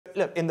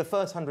Look, in the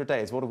first 100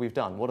 days, what have we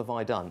done? What have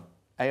I done?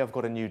 I've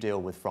got a new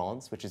deal with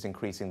France, which is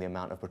increasing the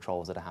amount of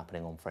patrols that are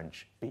happening on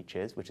French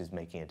beaches, which is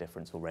making a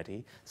difference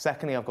already.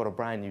 Secondly, I've got a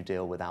brand new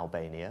deal with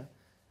Albania.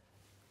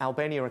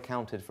 Albania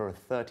accounted for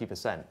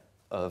 30%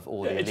 of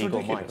all the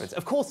illegal migrants.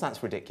 Of course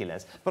that's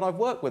ridiculous, but I've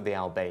worked with the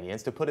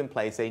Albanians to put in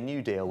place a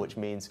new deal which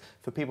means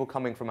for people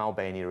coming from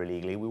Albania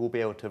illegally, we will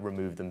be able to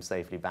remove them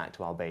safely back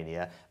to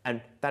Albania,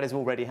 and that is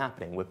already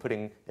happening. We're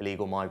putting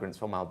illegal migrants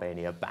from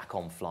Albania back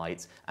on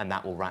flights, and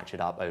that will ratchet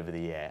up over the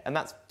year. And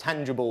that's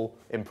tangible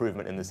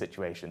improvement in the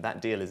situation.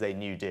 That deal is a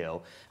new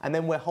deal. And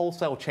then we're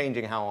wholesale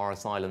changing how our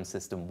asylum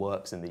system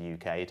works in the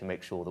UK to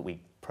make sure that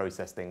we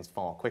process things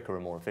far quicker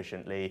and more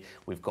efficiently.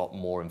 We've got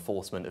more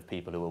enforcement of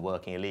people who are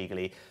working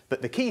illegally.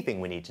 But the key thing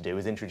we need to do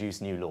is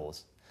introduce new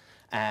laws.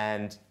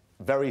 And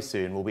very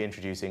soon we'll be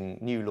introducing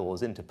new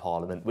laws into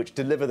Parliament which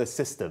deliver the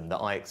system that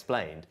I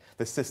explained.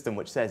 The system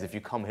which says if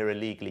you come here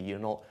illegally, you're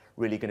not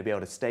really going to be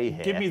able to stay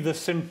here. Give me the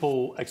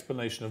simple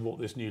explanation of what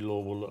this new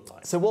law will look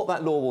like. So what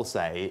that law will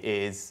say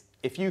is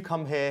if you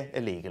come here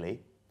illegally,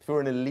 if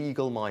you're an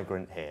illegal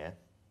migrant here,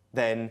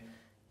 then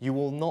you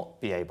will not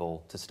be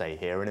able to stay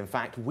here, and in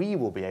fact, we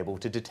will be able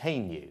to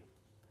detain you.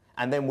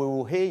 And then we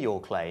will hear your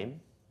claim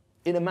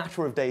in a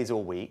matter of days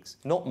or weeks,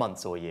 not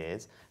months or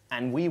years,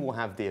 and we will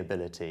have the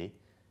ability,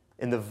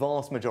 in the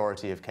vast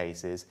majority of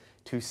cases,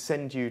 to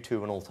send you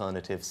to an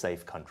alternative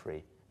safe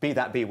country. Be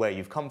that where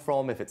you've come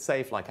from, if it's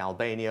safe, like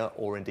Albania,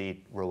 or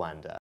indeed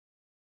Rwanda.